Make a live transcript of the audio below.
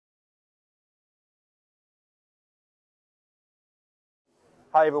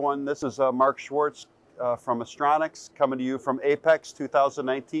Hi everyone, this is Mark Schwartz from Astronics, coming to you from Apex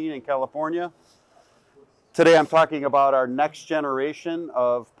 2019 in California. Today I'm talking about our next generation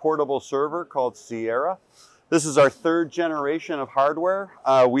of portable server called Sierra. This is our third generation of hardware.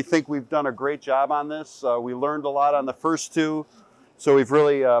 We think we've done a great job on this. We learned a lot on the first two, so we've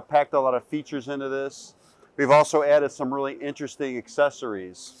really packed a lot of features into this. We've also added some really interesting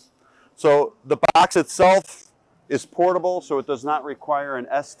accessories. So the box itself is portable, so it does not require an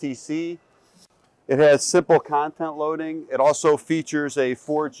STC. It has simple content loading. It also features a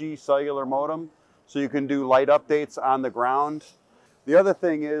 4G cellular modem, so you can do light updates on the ground. The other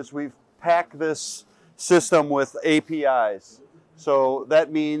thing is we've packed this system with APIs. So that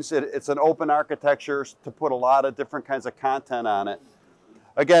means it's an open architecture to put a lot of different kinds of content on it.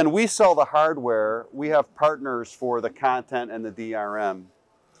 Again, we sell the hardware. We have partners for the content and the DRM.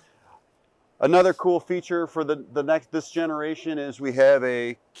 Another cool feature for this generation is we have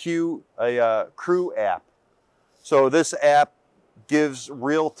a crew app. So this app gives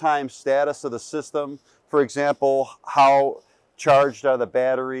real-time status of the system. For example, how charged are the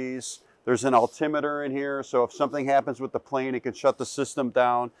batteries? There's an altimeter in here, so if something happens with the plane, it can shut the system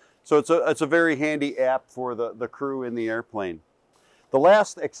down. So it's a very handy app for the crew in the airplane. The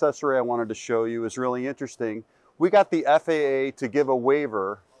last accessory I wanted to show you is really interesting. We got the FAA to give a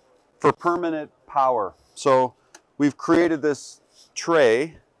waiver for permanent power. So we've created this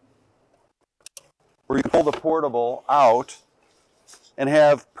tray where you pull the portable out and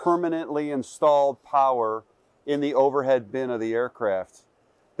have permanently installed power in the overhead bin of the aircraft.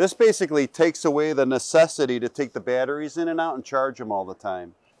 This basically takes away the necessity to take the batteries in and out and charge them all the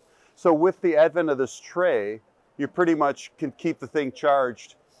time. So with the advent of this tray, you pretty much can keep the thing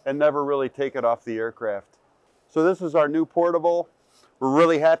charged and never really take it off the aircraft. So this is our new portable. We're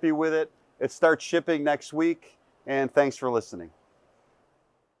really happy with it. It starts shipping next week, and thanks for listening.